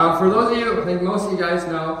For those of you, I think most of you guys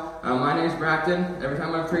know, my name is Bracton. Every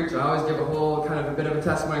time I preach, I always give a whole kind of a bit of a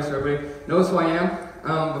testimony so everybody knows who I am.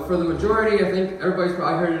 But for the majority, I think everybody's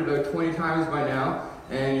probably heard it about 20 times by now.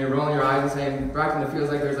 And you're rolling your eyes and saying, Bracton, it feels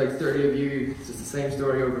like there's like 30 of you. It's just the same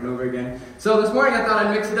story over and over again. So this morning I thought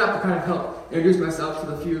I'd mix it up to kind of help introduce myself to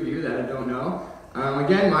the few of you that I don't know.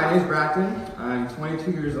 Again, my name is Bracton. I'm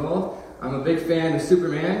 22 years old. I'm a big fan of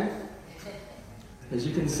Superman. As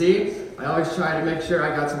you can see, I always try to make sure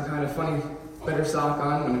I got some kind of funny better sock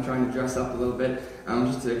on when I'm trying to dress up a little bit,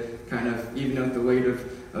 just to kind of even out the weight of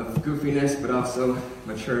goofiness, but also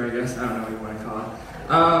mature, I guess. I don't know what you want to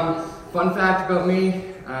call it. Fun fact about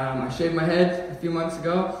me, I shaved my head a few months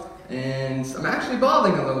ago, and I'm actually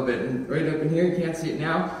balding a little bit, and right up in here, you can't see it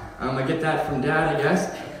now. I get that from Dad, I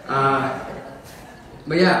guess.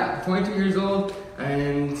 But yeah, I'm 22 years old,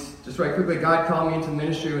 and just right quickly, God called me into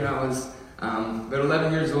ministry when I was about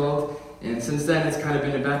 11 years old, and since then it's kind of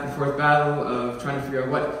been a back and forth battle of trying to figure out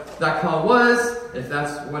what that call was, if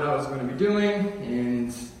that's what I was going to be doing,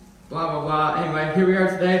 and blah, blah, blah. Anyway, here we are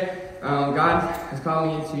today. God has called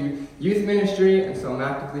me into youth ministry, and so I'm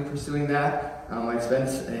actively pursuing that. I spent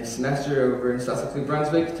a semester over in Sussex, New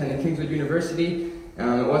Brunswick, attending Kingswood University.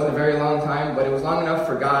 It wasn't a very long time, but it was long of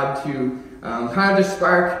for God to kind of just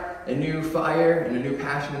spark a new fire and a new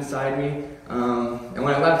passion inside me. And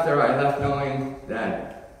when I left there, I left knowing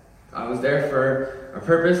that I was there for a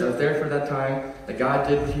purpose. I was there for that time, that God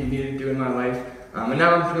did what He needed to do in my life. And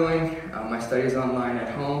now I'm doing my studies online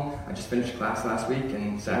at home. I just finished class last week,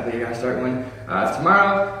 and sadly I got to start one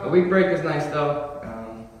tomorrow. A week break is nice though.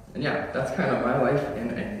 And yeah, that's kind of my life in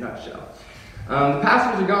a nutshell. The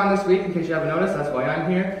pastors are gone this week, in case you haven't noticed. That's why I'm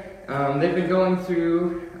here. They've been going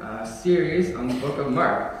through a series on the book of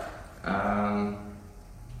Mark.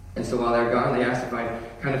 And so while they're gone, they asked if I'd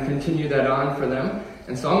kind of continue that on for them.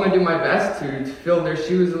 And so I'm going to do my best to fill their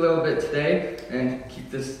shoes a little bit today and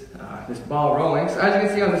keep this ball rolling. So as you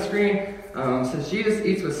can see on the screen, it says Jesus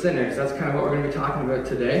eats with sinners. That's kind of what we're going to be talking about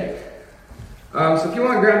today. So if you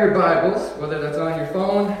want to grab your Bibles, whether that's on your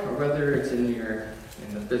phone or whether it's in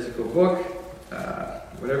the physical book,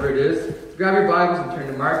 whatever it is, grab your Bibles and turn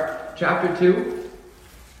to Mark chapter 2.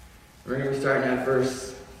 We're going to be starting at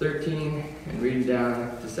verse 13 and reading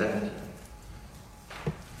down to 17.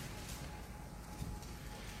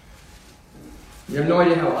 You have no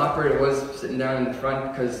idea how awkward it was sitting down in the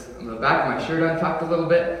front because the back of my shirt untucked a little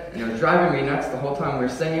bit, and it was driving me nuts the whole time we were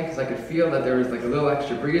singing because I could feel that there was like a little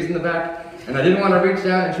extra breeze in the back, and I didn't want to reach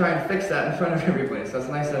down and try and fix that in front of everybody. So it's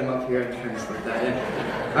nice that I'm up here and trying to slip that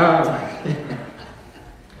in.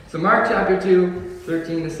 So Mark chapter 2,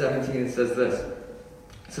 13 to 17, it says this.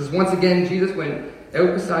 It says, "Once again, Jesus went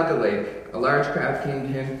out beside the lake. A large crowd came to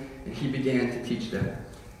him, and he began to teach them.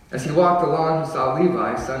 As he walked along, he saw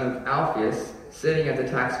Levi, son of Alphaeus, sitting at the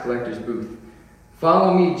tax collector's booth.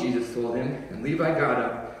 'Follow me,' Jesus told him, and Levi got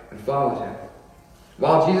up and followed him.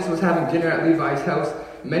 While Jesus was having dinner at Levi's house,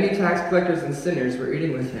 many tax collectors and sinners were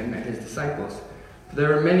eating with him and his disciples, for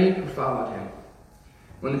there were many who followed him.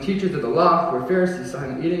 When the teachers of the law, who were Pharisees, saw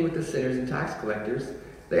him eating with the sinners and tax collectors,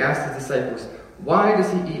 they asked his disciples, 'Why does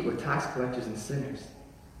he eat with tax collectors and sinners?'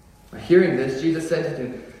 By hearing this, Jesus said to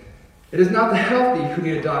them, 'It is not the healthy who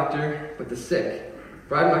need a doctor, but the sick.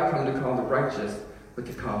 For I have not come to call the righteous, but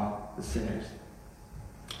to call the sinners.'"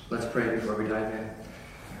 Let's pray before we dive in.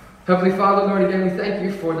 Heavenly Father, Lord, again, we thank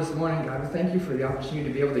you for this morning, God. We thank you for the opportunity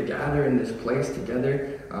to be able to gather in this place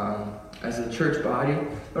together as a church body.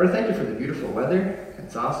 Lord, I thank you for the beautiful weather.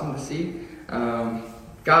 It's awesome to see.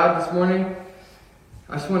 God, this morning,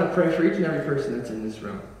 I just want to pray for each and every person that's in this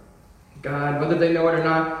room. God, whether they know it or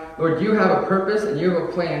not, Lord, you have a purpose and you have a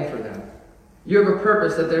plan for them. You have a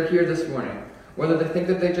purpose that they're here this morning. Whether they think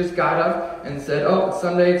that they just got up and said, "Oh, it's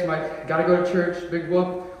Sunday, gotta go to church, big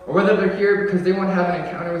whoop," or whether they're here because they want to have an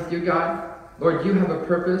encounter with you, God, Lord, you have a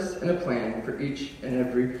purpose and a plan for each and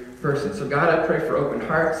every person. So God, I pray for open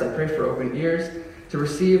hearts, I pray for open ears to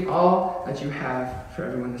receive all that you have for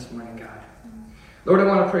everyone this morning, God. Lord, I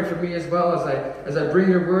want to pray for me as well as I bring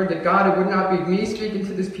your word, that God, it would not be me speaking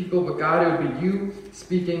to this people, but God, it would be you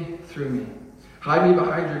speaking through me. Hide me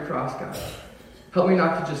behind your cross, God. Help me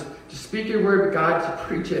not to just speak your word, but God, to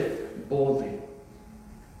preach it boldly.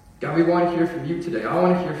 God, we want to hear from you today. I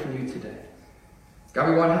want to hear from you today. God,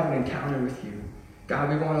 we want to have an encounter with you. God,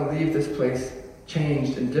 we want to leave this place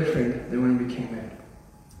changed and different than when we came in.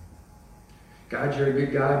 God, you're a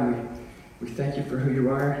good God, and we thank you for who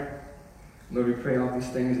you are. Lord, we pray all these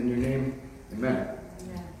things in your name. Amen.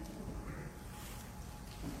 Amen.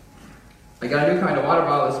 I got a new kind of water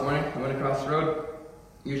bottle this morning. I went across the road.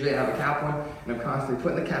 Usually I have a cap on, and I'm constantly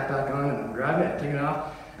putting the cap back on, and I'm grabbing it, taking it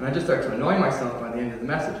off. and I just start to annoy myself by the end of the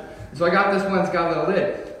message. And so I got this one, it's got a little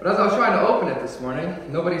lid. But as I was trying to open it this morning,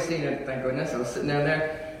 nobody's seen it, thank goodness. I was sitting down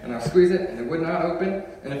there, and I was squeezing it, and it would not open.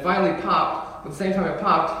 And it finally popped. At the same time it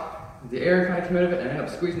popped, the air kind of came out of it, and I ended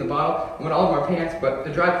up squeezing the bottle. It went all over my pants, but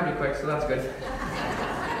it dried pretty quick, so that's good.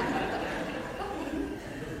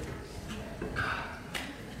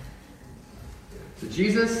 So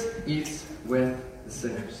Jesus eats with the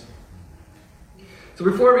sinners. So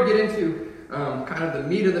before we get into kind of the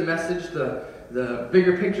meat of the message, the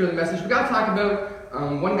bigger picture of the message, we've got to talk about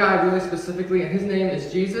one guy really specifically, and his name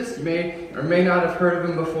is Jesus. You may or may not have heard of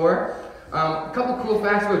him before. A couple cool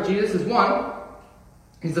facts about Jesus is one,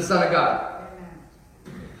 he's the Son of God.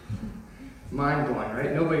 Mind-blowing,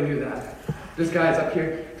 right? Nobody knew that. This guy's up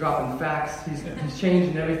here dropping facts. He's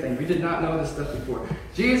changing everything. We did not know this stuff before.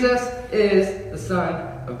 Jesus is the Son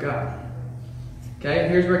of God. Okay,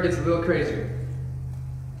 and here's where it gets a little crazier.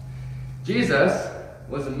 Jesus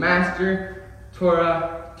was a master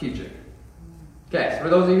Torah teacher. Okay, so for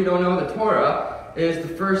those of you who don't know, the Torah is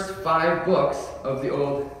the first 5 books of the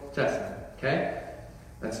Old Testament. Okay?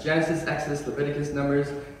 That's Genesis, Exodus, Leviticus, Numbers,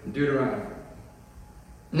 and Deuteronomy.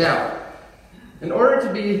 Now, in order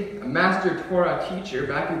to be a master Torah teacher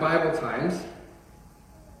back in Bible times,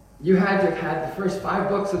 you had to have had the first 5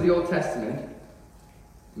 books of the Old Testament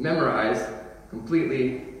memorized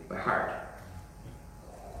completely by heart.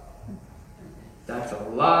 That's a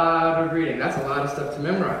lot of reading. That's a lot of stuff to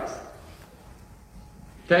memorize.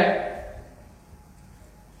 Okay?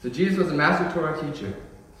 So Jesus was a master Torah teacher.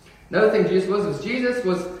 Another thing Jesus was a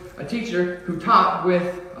teacher who taught with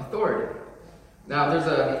authority. Now, there's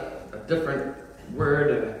a different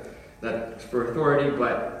word that's for authority,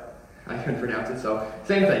 but I couldn't pronounce it, so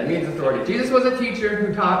same thing, means authority. Jesus was a teacher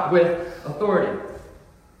who taught with authority.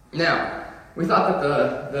 Now, we thought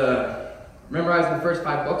that the memorizing the first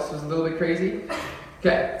 5 books was a little bit crazy.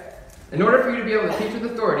 Okay, in order for you to be able to teach with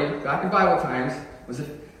authority, back in Bible times, was if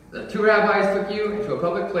the 2 rabbis took you into a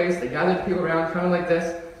public place, they gathered people around kind of like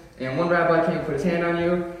this, and one rabbi came and put his hand on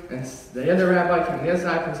you, and the other rabbi came on the other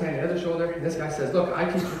side, put his hand on the other shoulder, and this guy says, look, I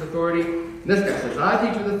teach with authority, and this guy says, I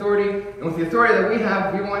teach with authority, and with the authority that we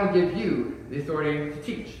have, we want to give you the authority to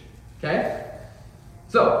teach. Okay?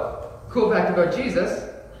 So, cool fact about Jesus,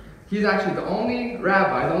 he's actually the only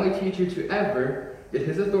rabbi, the only teacher to ever get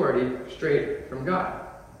his authority straight from God.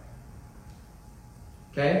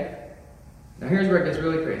 Okay? Now here's where it gets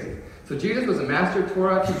really crazy. So Jesus was a master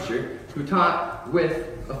Torah teacher who taught with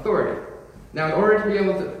authority. Now in order to be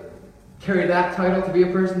able to carry that title, to be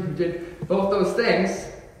a person who did both those things,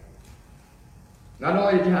 not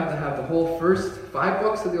only did you have to have the whole first 5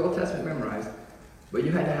 books of the Old Testament memorized, but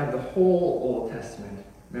you had to have the whole Old Testament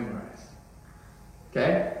memorized.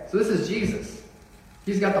 Okay? So this is Jesus.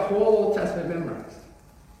 He's got the whole Old Testament memorized.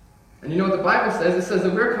 And you know what the Bible says? It says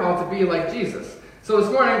that we're called to be like Jesus. So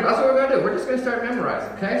this morning, that's what we're going to do. We're just going to start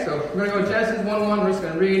memorizing, okay? So we're going to go to Genesis 1:1. We're just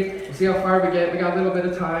going to read. We'll see how far we get. We got a little bit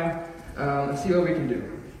of time. And see what we can do.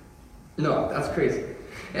 No, that's crazy.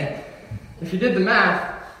 And if you did the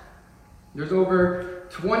math, there's over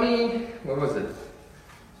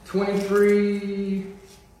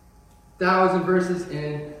 23,000 verses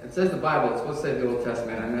in, it says the Bible, it's supposed to say the Old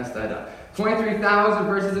Testament. I messed that up. 23,000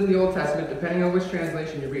 verses in the Old Testament, depending on which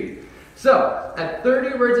translation you read. So, at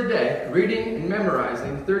 30 words a day, reading and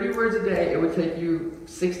memorizing, 30 words a day, it would take you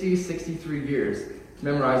 63 years to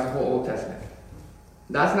memorize the whole Old Testament.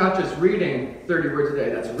 That's not just reading 30 words a day.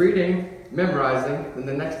 That's reading, memorizing, then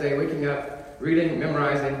the next day waking up, reading,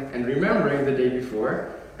 memorizing, and remembering the day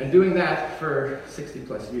before, and doing that for 60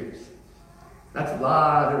 plus years. That's a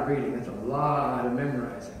lot of reading. That's a lot of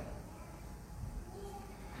memorizing.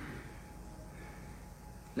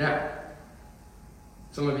 Now,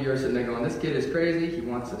 some of you are sitting there going, this kid is crazy. He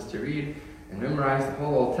wants us to read and memorize the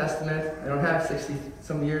whole Old Testament. I don't have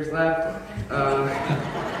 60-some years left.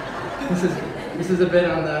 This is a bit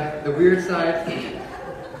on the weird side.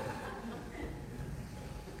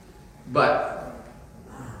 But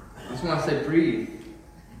I just want to say breathe.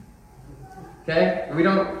 Okay? We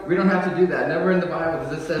don't have to do that. Never in the Bible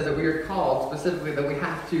does it says that we are called specifically that we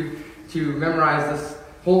have to memorize this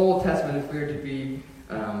whole Old Testament if we are to be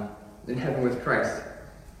in heaven with Christ.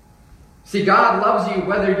 See, God loves you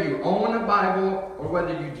whether you own a Bible or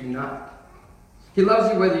whether you do not. He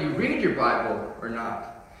loves you whether you read your Bible or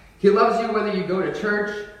not. He loves you whether you go to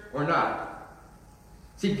church or not.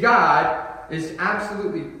 See, God is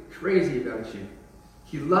absolutely crazy about you.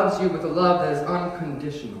 He loves you with a love that is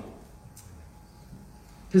unconditional.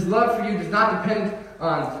 His love for you does not depend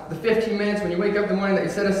on the 15 minutes when you wake up in the morning that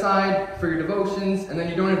you set aside for your devotions and then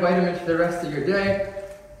you don't invite him into the rest of your day.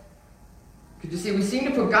 Because you see, we seem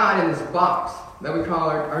to put God in this box that we call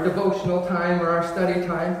our devotional time or our study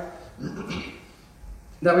time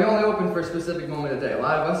that we only open for a specific moment of the day. A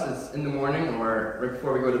lot of us, it's in the morning or right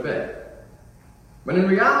before we go to bed. But in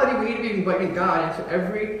reality, we need to be inviting God into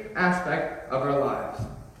every aspect of our lives.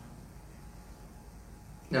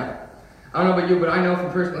 Now, I don't know about you, but I know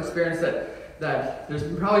from personal experience that there's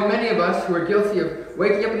probably many of us who are guilty of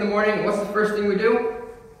waking up in the morning, and what's the first thing we do?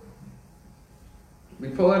 We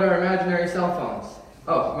pull out our imaginary cell phones.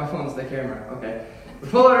 Oh, my phone's the camera, okay. We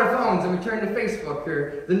pull out our phones and we turn to Facebook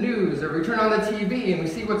or the news, or we turn on the TV and we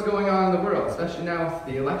see what's going on in the world, especially now with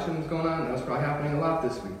the elections going on. That was probably happening a lot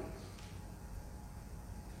this week.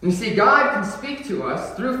 And you see, God can speak to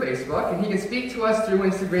us through Facebook, and He can speak to us through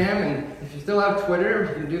Instagram, and if you still have Twitter,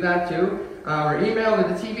 you can do that too, or email or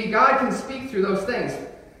the TV. God can speak through those things.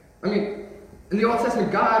 I mean, in the Old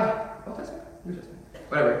Testament, Old Testament? New Testament?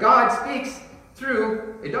 Whatever. God speaks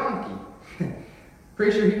through a donkey.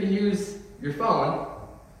 Pretty sure He can use your phone.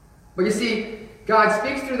 But you see, God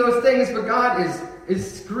speaks through those things, but God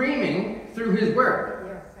is screaming through His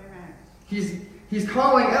Word. Yes, amen. He's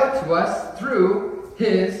calling out to us through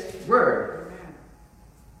His Word.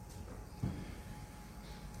 Amen.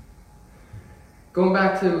 Going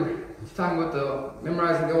back to talking about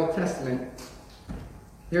memorizing the Old Testament,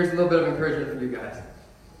 here's a little bit of encouragement for you guys.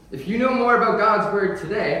 If you know more about God's Word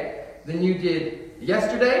today than you did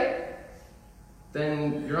yesterday,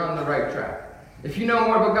 then you're on the right track. If you know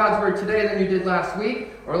more about God's Word today than you did last week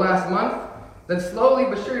or last month, then slowly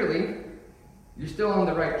but surely, you're still on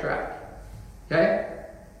the right track. Okay?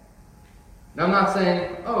 Now, I'm not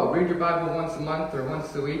saying, read your Bible once a month or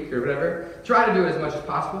once a week or whatever. Try to do it as much as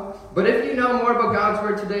possible. But if you know more about God's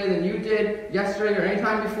Word today than you did yesterday or any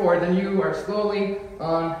time before, then you are slowly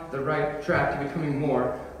on the right track to becoming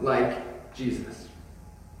more like Jesus.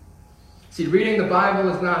 See, reading the Bible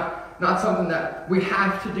is not something that we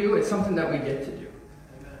have to do, it's something that we get to do.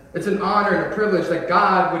 Amen. It's an honor and a privilege that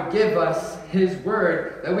God would give us His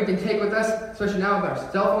Word that we can take with us, especially now with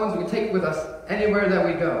our cell phones. We can take it with us anywhere that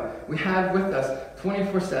we go. We have it with us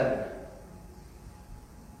 24/7.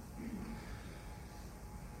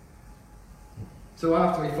 So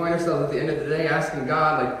often we find ourselves at the end of the day asking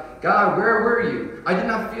God, God, where were you? I did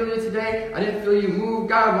not feel you today. I didn't feel you move.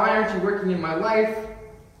 God, why aren't you working in my life?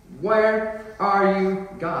 Where are you,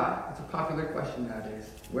 God? It's a popular question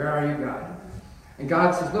nowadays. Where are you, God? And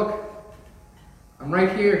God says, look, I'm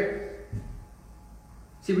right here.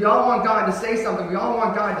 See, we all want God to say something. We all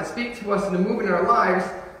want God to speak to us and to move in our lives,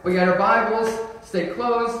 but yet our Bibles stay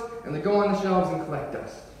closed and they go on the shelves and collect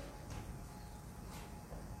dust.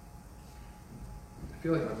 I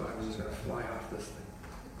feel like my Bible's just going to fly off this thing.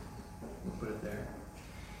 We'll put it there.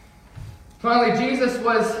 Finally, Jesus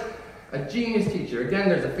was a genius teacher. Again,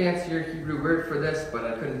 there's a fancier Hebrew word for this, but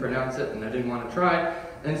I couldn't pronounce it and I didn't want to try.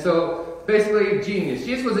 And so, basically, genius.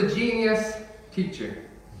 Jesus was a genius teacher.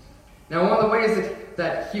 Now, one of the ways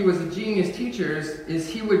that he was a genius teacher is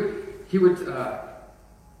he would give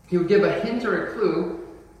a hint or a clue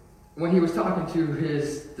when he was talking to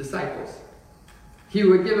his disciples. He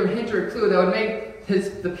would give a hint or a clue that would make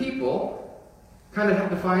the people kind of have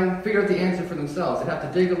to figure out the answer for themselves. They'd have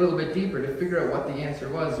to dig a little bit deeper to figure out what the answer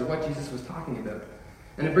was or what Jesus was talking about.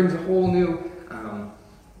 And it brings a whole new,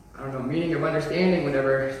 meaning of understanding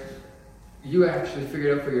whenever you actually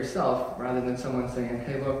figure it out for yourself rather than someone saying,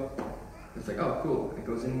 hey, look, it's like, oh, cool. It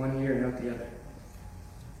goes in one ear and out the other.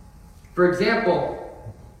 For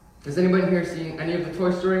example, has anybody here seen any of the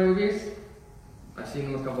Toy Story movies? I've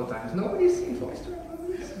seen them a couple of times. Nobody's seen Toy Story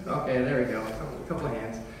movies? Okay, there we go. A couple of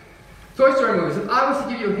hands. Toy Story movies. If I was to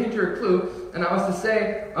give you a hint or a clue, and I was to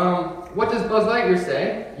say, what does Buzz Lightyear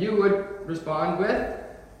say? You would respond with?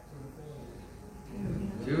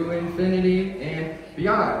 To infinity and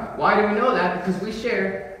beyond. Why do we know that? Because we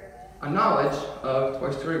share a knowledge of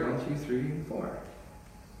Toy Story 1, 2, 3, and 4.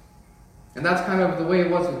 And that's kind of the way it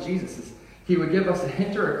was with Jesus. He would give us a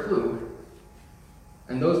hint or a clue,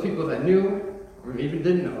 and those people that knew, or even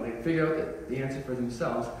didn't know, they'd figure out the answer for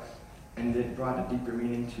themselves, and it brought a deeper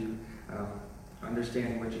meaning to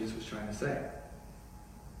understanding what Jesus was trying to say.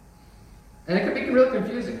 And it could be really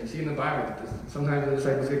confusing. You see in the Bible, sometimes the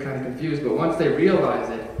disciples get kind of confused, but once they realize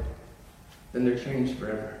it, then they're changed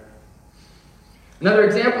forever. Another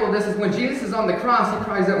example of this is when Jesus is on the cross, he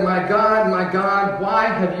cries out, my God, why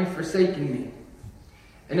have you forsaken me?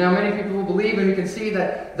 And now many people will believe, and we can see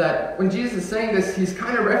that when Jesus is saying this, he's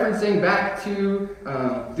kind of referencing back to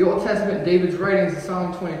the Old Testament, David's writings in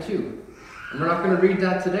Psalm 22. And we're not going to read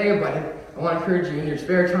that today, but I want to encourage you in your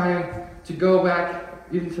spare time to go back,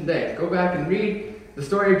 even today, go back and read the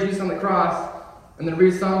story of Jesus on the cross, and then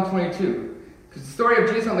read Psalm 22. Because the story of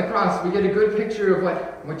Jesus on the cross, we get a good picture of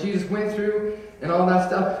what Jesus went through and all that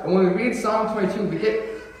stuff. And when we read Psalm 22,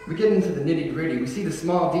 we get into the nitty-gritty. We see the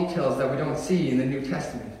small details that we don't see in the New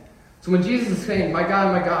Testament. So when Jesus is saying, my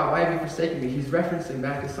God, why have you forsaken me? He's referencing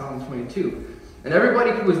back to Psalm 22. And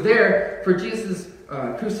everybody who was there for Jesus'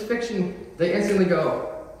 crucifixion, they instantly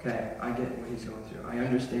go, okay, I get what he's going through. I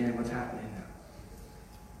understand what's happening now.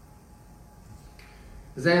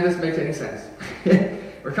 Does any of this make any sense?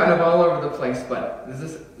 We're kind of all over the place, but does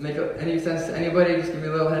this make any sense to anybody? Just give me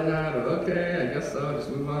a little head nod of, okay, I guess so.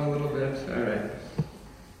 Just move on a little bit. All right.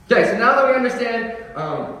 Okay, so now that we understand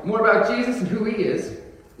more about Jesus and who he is,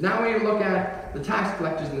 now we need to look at the tax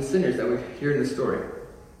collectors and the sinners that we hear in the story.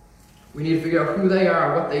 We need to figure out who they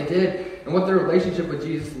are, what they did, and what their relationship with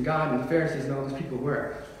Jesus and God and the Pharisees and all those people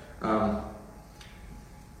were.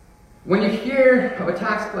 When you hear of a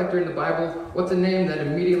tax collector in the Bible, what's a name that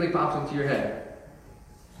immediately pops into your head?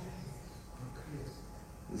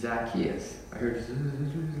 Zacchaeus. I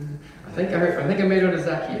think I made it as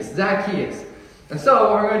Zacchaeus. Zacchaeus. And so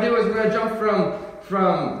what we're going to do is we're going to jump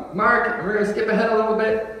from Mark, and we're going to skip ahead a little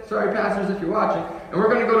bit. Sorry, pastors, if you're watching. And we're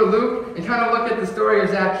going to go to Luke and kind of look at the story of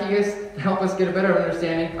Zacchaeus to help us get a better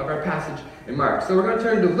understanding of our passage in Mark. So we're going to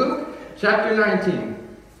turn to Luke chapter 19.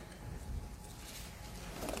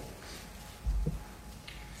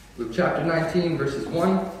 Luke chapter 19, verses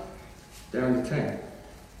 1 down to 10.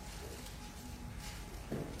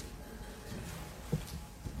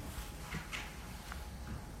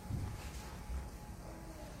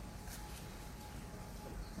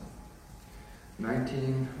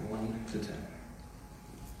 (19, 1 to 10).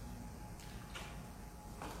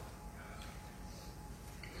 It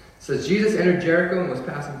says, Jesus entered Jericho and was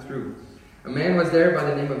passing through. A man was there by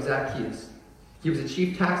the name of Zacchaeus. He was a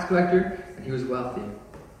chief tax collector, and he was wealthy.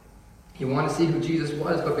 He wanted to see who Jesus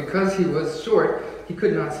was, but because he was short, he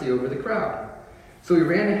could not see over the crowd. So he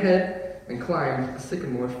ran ahead and climbed a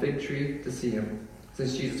sycamore fig tree to see him,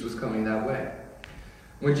 since Jesus was coming that way.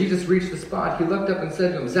 When Jesus reached the spot, he looked up and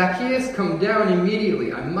said to him, Zacchaeus, come down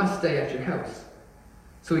immediately. I must stay at your house.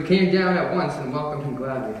 So he came down at once and welcomed him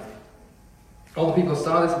gladly. All the people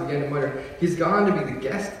saw this and began to mutter, he's gone to be the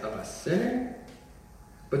guest of a sinner?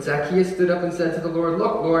 But Zacchaeus stood up and said to the Lord,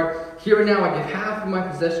 look, Lord, here and now I give half of my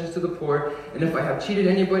possessions to the poor, and if I have cheated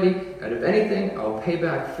anybody out of anything, I will pay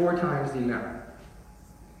back 4 times the amount.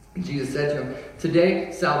 And Jesus said to him,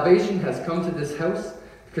 today salvation has come to this house,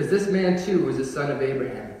 because this man too was a son of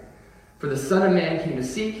Abraham. For the Son of Man came to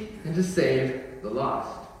seek and to save the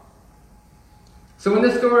lost. So in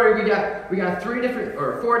this story, we got 4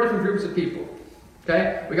 different groups of people.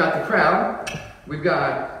 Okay? We got the crowd, we've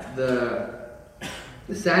got the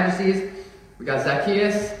Sadducees, we got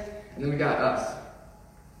Zacchaeus, and then we got us.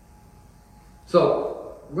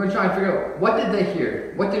 So we're going to try and figure out, what did they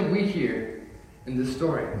hear? What did we hear in this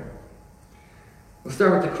story? We'll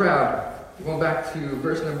start with the crowd. Going back to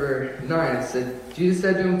verse number 9, it said, Jesus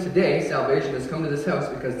said to him, today salvation has come to this house,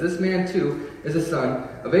 because this man too is a son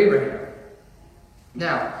of Abraham.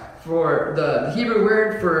 Now, for the Hebrew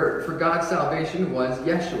word for God's salvation was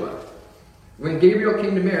Yeshua. When Gabriel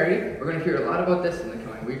came to Mary, we're going to hear a lot about this in the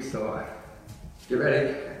coming weeks, so get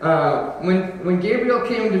ready. When Gabriel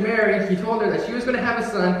came to Mary, he told her that she was going to have a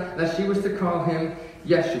son, that she was to call him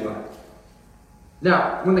Yeshua.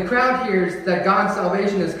 Now, when the crowd hears that God's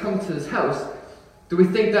salvation has come to his house, do we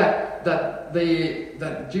think that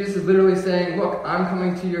Jesus is literally saying, look, I'm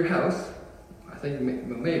coming to your house? I think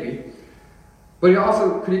maybe. But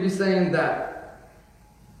could he be saying that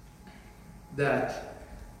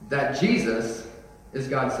Jesus is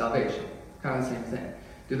God's salvation? Kind of the same thing.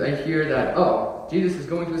 Do they hear that, oh, Jesus is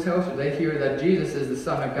going to his house? Or do they hear that Jesus is the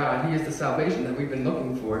Son of God? He is the salvation that we've been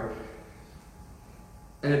looking for.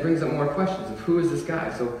 And it brings up more questions of who is this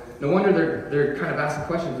guy? So no wonder they're kind of asking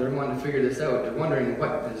questions. They're wanting to figure this out. They're wondering,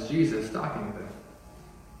 what is Jesus talking about?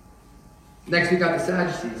 Next we got the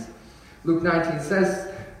Sadducees. Luke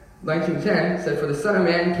 19:10 said, for the Son of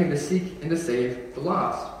Man came to seek and to save the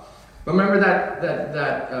lost. Remember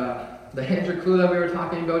the hint or clue that we were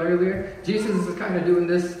talking about earlier? Jesus is kind of doing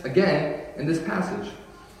this again in this passage.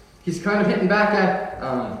 He's kind of hitting back at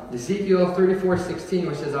Ezekiel 34:16,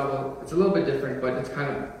 which says, it's a little bit different, but it's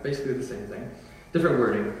kind of basically the same thing. Different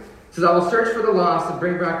wording. It says, I will search for the lost and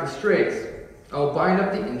bring back the strays. I will bind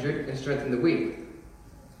up the injured and strengthen the weak.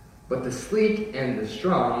 But the sleek and the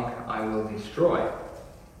strong I will destroy.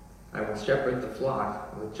 I will shepherd the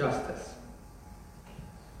flock with justice.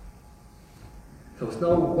 So it's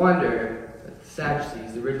no wonder that the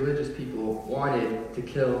Sadducees, the religious people, wanted to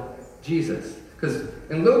kill Jesus. Because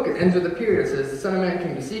in Luke, it ends with a period. It says, the Son of Man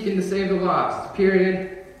came to seek and to save the lost.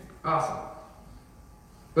 Period. Awesome.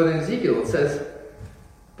 But in Ezekiel, it says,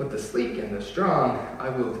 but the sleek and the strong I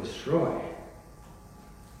will destroy.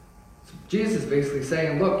 So Jesus is basically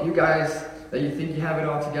saying, look, you guys that you think you have it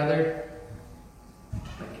all together,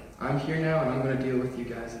 like, I'm here now and I'm going to deal with you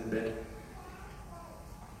guys in a bit.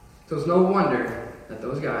 So it's no wonder that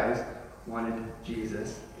those guys wanted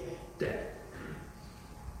Jesus dead.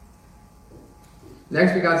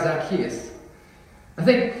 Next we got Zacchaeus. I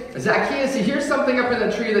think Zacchaeus, he hears something up in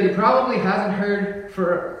the tree that he probably hasn't heard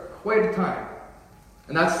for quite a time.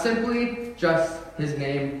 And that's simply just his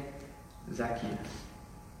name, Zacchaeus.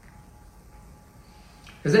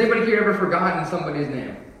 Has anybody here ever forgotten somebody's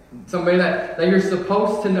name? Somebody that you're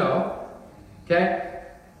supposed to know? Okay?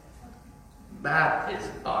 That is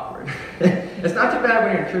awkward. It's not too bad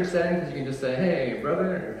when you're in a church setting because you can just say, hey,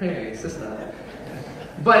 brother, or hey, sister.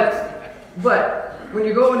 But when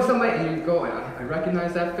you go into somebody and you go, I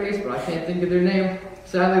recognize that face, but I can't think of their name.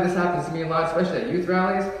 Sadly, this happens to me a lot, especially at youth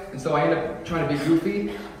rallies. And so I end up trying to be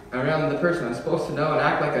goofy around the person I'm supposed to know and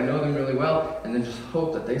act like I know them really well, and then just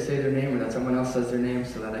hope that they say their name or that someone else says their name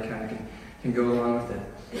so that I kind of can go along with it.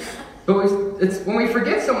 But it's when we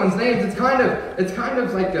forget someone's names, it's kind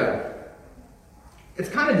of like it's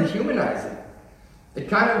kind of dehumanizing. It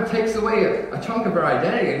kind of takes away a chunk of our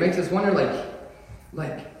identity. It makes us wonder,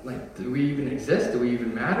 like, do we even exist? Do we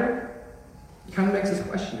even matter? It kind of makes us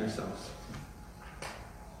question ourselves.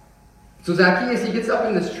 So Zacchaeus, he gets up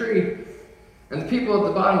in this tree, and the people at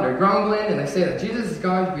the bottom, they're grumbling, and they say that Jesus is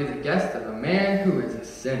going to be the guest of a man who is a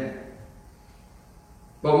sinner.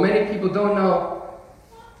 But what many people don't know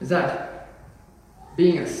is that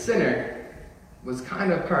being a sinner was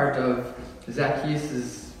kind of part of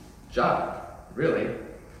Zacchaeus' job, really.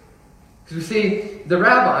 Because we see, the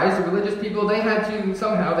rabbis, the religious people, they had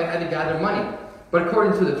to gather money. But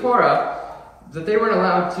according to the Torah, that they weren't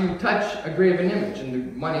allowed to touch a graven image, and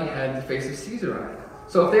the money had the face of Caesar on it.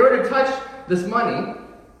 So if they were to touch this money,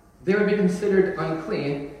 they would be considered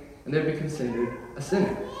unclean, and they'd be considered a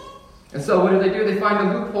sinner. And so what do? They find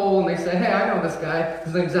a loophole, and they say, hey, I know this guy.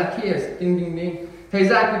 His name's Zacchaeus. Ding, ding, ding. Hey,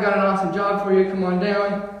 Zach, we got an awesome job for you. Come on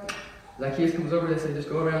down. Zacchaeus comes over. They say, just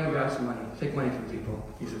go around and grab some money. Take money from people.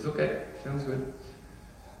 He says, okay, sounds good.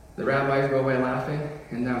 The rabbis go away laughing,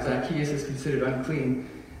 and now Zacchaeus is considered unclean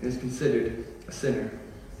and is considered a sinner.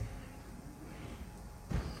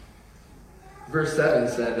 Verse 7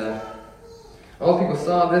 said, all people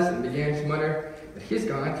saw this and began to mutter that he's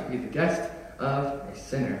gone to be the guest of a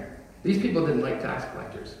sinner. These people didn't like tax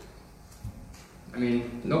collectors. I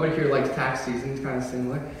mean, nobody here likes tax season. It's kind of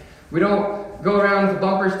similar. We don't go around with a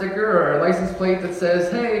bumper sticker or a license plate that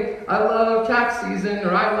says, hey, I love tax season,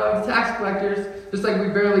 or I love tax collectors. Just like we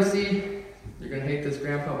barely see, you're going to hate this,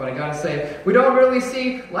 Grandpa, but I got to say, we don't really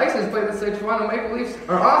see license plates that say Toronto Maple Leafs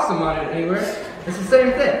are awesome on it anywhere. It's the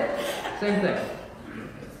same thing. Same thing.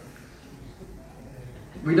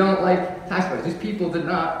 We don't like tax collectors. These people did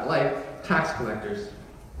not like tax collectors.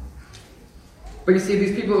 But you see,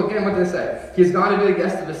 these people, again, what did they say? He's gone to be the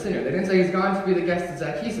guest of a sinner. They didn't say he's gone to be the guest of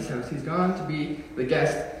Zacchaeus' house. He's gone to be the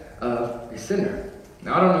guest of a sinner.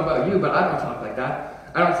 Now, I don't know about you, but I don't talk like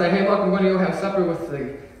that. I don't say, hey, look, I'm going to go have supper with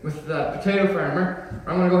the potato farmer.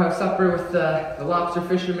 Or I'm going to go have supper with the lobster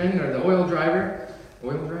fisherman or the oil driver.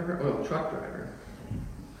 Oil truck driver.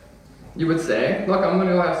 You would say, look, I'm going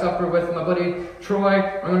to go have supper with my buddy Troy.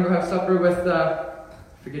 I'm going to go have supper with,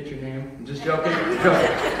 forget your name. I'm just joking.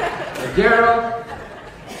 Daryl.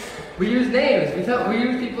 We use names. We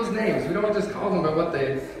use people's names. We don't just call them by what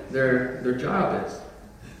their job is.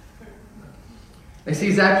 And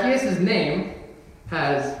see, Zacchaeus' name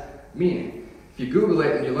has meaning. If you Google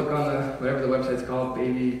it and you look on whatever the website's called,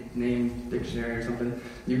 Baby Name Dictionary or something,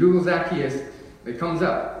 you Google Zacchaeus, it comes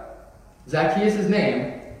up. Zacchaeus'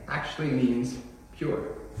 name actually means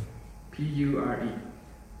pure. P-U-R-E.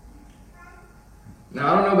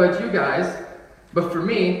 Now, I don't know about you guys, but for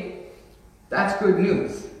me, that's good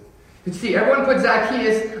news. You see, everyone put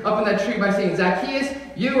Zacchaeus up in that tree by saying, Zacchaeus,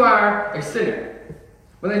 you are a sinner.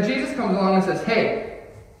 Well, then Jesus comes along and says,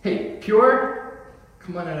 hey, pure,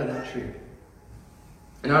 come on out of that tree.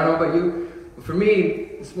 And I don't know about you, but for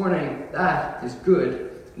me, this morning, that is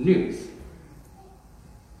good news.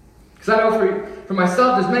 Because I know for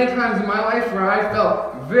myself, there's many times in my life where I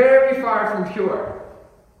felt very far from pure.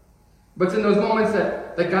 But it's in those moments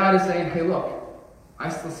that God is saying, hey, look, I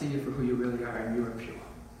still see you for who you really are, and you are pure.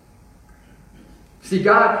 See,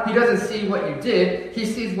 God, He doesn't see what you did. He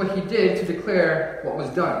sees what He did to declare what was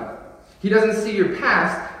done. He doesn't see your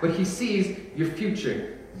past, but He sees your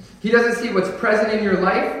future. He doesn't see what's present in your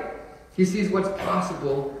life. He sees what's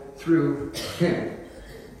possible through Him.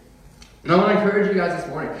 And I want to encourage you guys this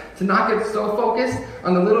morning to not get so focused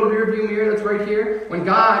on the little rearview mirror that's right here when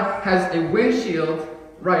God has a windshield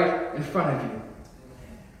right in front of you.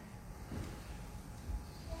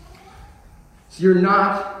 So you're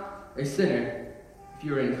not a sinner if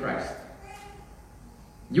you are in Christ.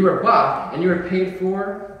 You are bought and you are paid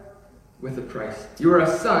for with a price. You are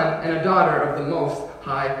a son and a daughter of the Most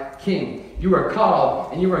High King. You are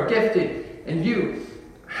called and you are gifted and you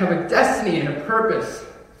have a destiny and a purpose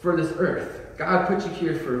for this earth. God put you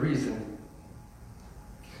here for a reason.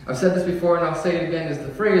 I've said this before and I'll say it again, is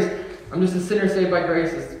the phrase, I'm just a sinner saved by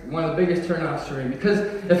grace, is one of the biggest turnoffs for me. Because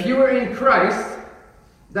if you are in Christ,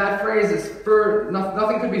 that phrase is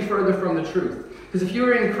nothing could be further from the truth. Because if you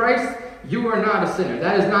are in Christ, you are not a sinner.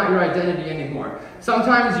 That is not your identity anymore.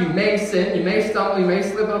 Sometimes you may sin, you may stumble, you may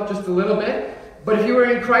slip up just a little bit. But if you are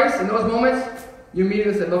in Christ, in those moments, you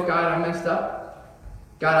immediately say, look, God, I messed up.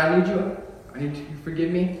 God, I need you. I need you to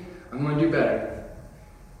forgive me. I'm going to do better.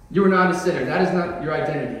 You are not a sinner. That is not your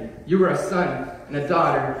identity. You are a son and a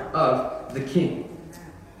daughter of the King.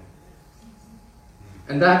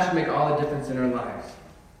 And that should make all the difference in our lives.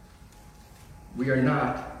 We are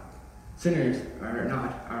not, sinners are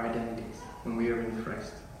not our identities when we are in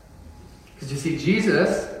Christ. Because you see,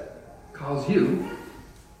 Jesus calls you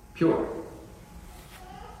pure.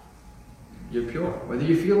 You're pure. Whether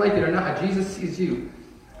you feel like it or not, Jesus sees you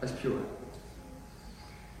as pure.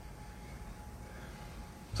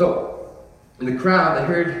 So, in the crowd, they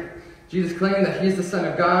heard Jesus claim that he is the Son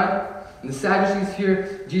of God. And the Sadducees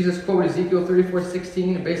hear Jesus quote Ezekiel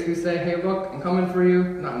 34:16 and basically say, hey, look, I'm coming for you.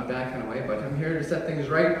 Not in a bad kind of way, but I'm here to set things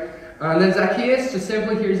right. And then Zacchaeus just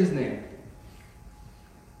simply hears his name.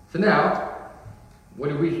 So now, what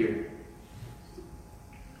do we hear?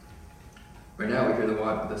 Right now we hear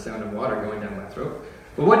the sound of water going down my throat.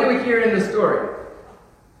 But what do we hear in the story?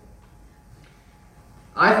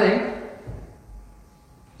 I think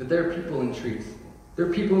that there are people in trees. There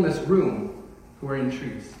are people in this room who are in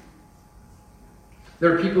trees.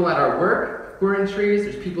 There are people at our work who are in trees.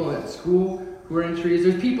 There's people at school who are in trees.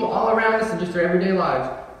 There's people all around us in just our everyday lives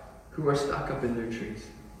who are stuck up in their trees.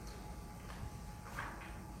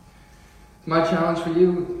 My challenge for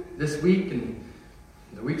you this week and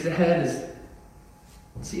the weeks ahead is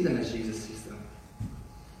see them as Jesus sees them.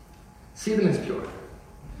 See them as pure.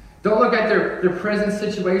 Don't look at their present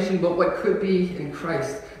situation, but what could be in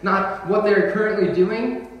Christ. Not what they're currently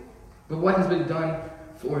doing, but what has been done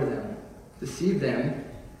for them. To see them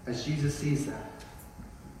as Jesus sees them.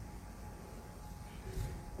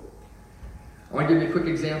 I want to give you a quick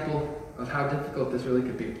example of how difficult this really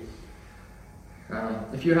could be.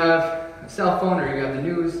 If you have a cell phone or you have the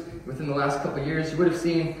news within the last couple of years, you would have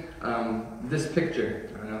seen this picture.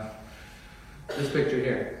 I don't know. This picture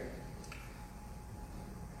here.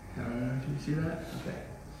 Can you see that? Okay.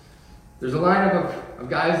 There's a lineup of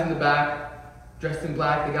guys in the back, dressed in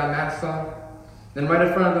black. They got masks on. Then right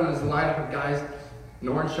in front of them is a lineup of guys in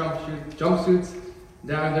orange jumpsuits,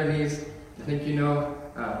 down on their knees. I think you know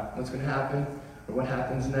what's going to happen or what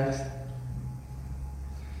happens next.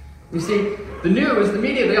 You see, the news, the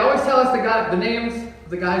media, they always tell us the names of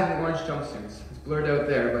the guys in the orange jumpsuits. It's blurred out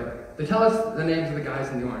there, but they tell us the names of the guys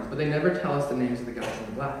in the orange, but they never tell us the names of the guys in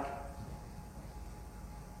the black.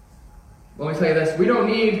 Well, let me tell you this, we don't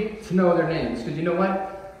need to know their names, because you know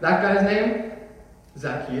what? That guy's name is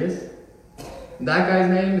Zacchaeus. And that guy's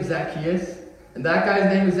name is Zacchaeus. And that guy's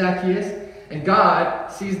name is Zacchaeus. And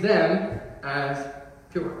God sees them as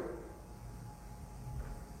pure.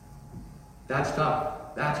 That's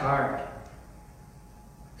tough. That's hard.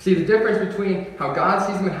 See, the difference between how God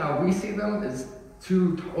sees them and how we see them is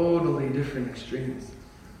two totally different extremes.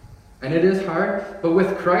 And it is hard, but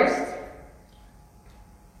with Christ,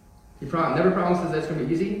 He never promises that it's going to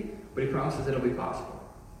be easy, but He promises it'll be possible.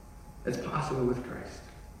 It's possible with Christ.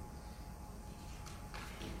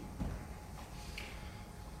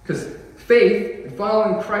 Because faith and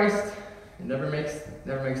following Christ, it never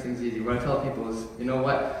makes things easy. What I tell people is, you know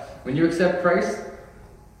what? When you accept Christ,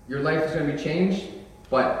 your life is going to be changed.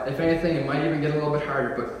 But if anything, it might even get a little bit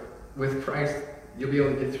harder. But with Christ, you'll be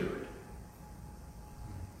able to get through it.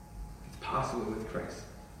 It's possible with Christ.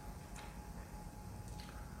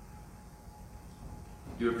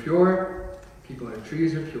 You're pure. People in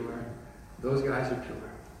trees are pure. Those guys are pure.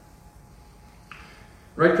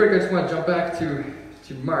 Right quick, I just want to jump back to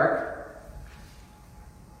Mark.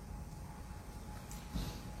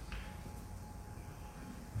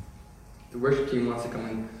 The worship team wants to come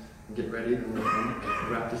and get ready, and we'll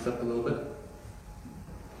wrap this up a little bit.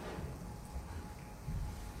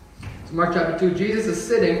 So Mark chapter 2, Jesus is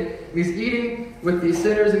sitting, and He's eating with these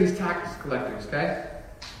sinners and these tax collectors, okay?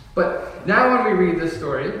 But now when we read this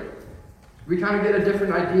story, we kind of get a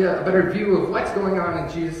different idea, a better view of what's going on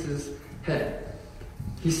in Jesus' head.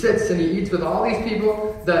 He sits and he eats with all these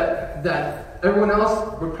people that everyone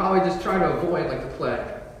else would probably just try to avoid like the plague.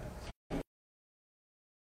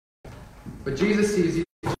 But Jesus sees these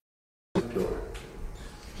as pure.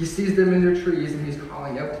 He sees them in their trees and he's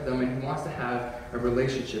calling out to them and he wants to have a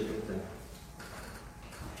relationship with them.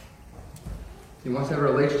 He wants to have a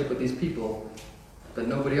relationship with these people that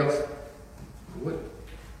nobody else would.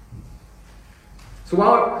 So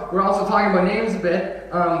while we're also talking about names a bit,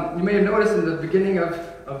 you may have noticed in the beginning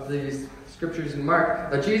of these scriptures in Mark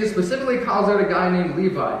that Jesus specifically calls out a guy named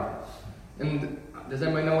Levi. And does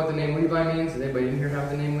anybody know what the name Levi means? Does anybody in here have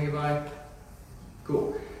the name Levi?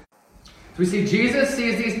 Cool. So we see Jesus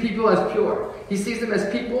sees these people as pure. He sees them as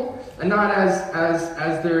people and not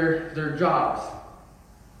as their jobs.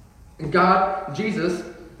 And God, Jesus,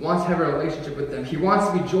 wants to have a relationship with them. He wants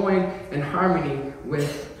to be joined in harmony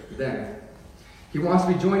with them. He wants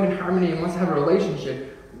to be joined in harmony and wants to have a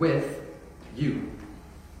relationship with you.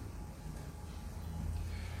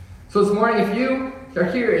 So this morning, if you are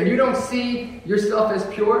here and you don't see yourself as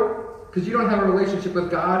pure because you don't have a relationship with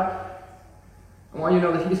God, I want you to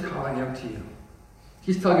know that He's calling out to you.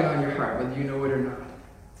 He's tugging on your heart, whether you know it or not.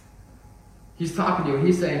 He's talking to you and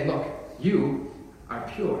He's saying, look, you are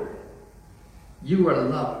pure. You are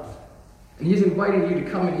loved. And He's inviting you to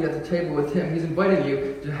come and eat at the table with Him. He's inviting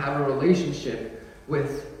you to have a relationship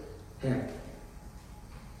with Him.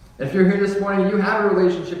 If you're here this morning and you have a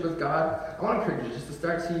relationship with God, I want to encourage you just to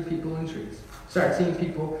start seeing people in trees. Start seeing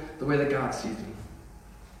people the way that God sees them.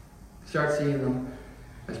 Start seeing them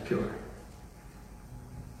as pure.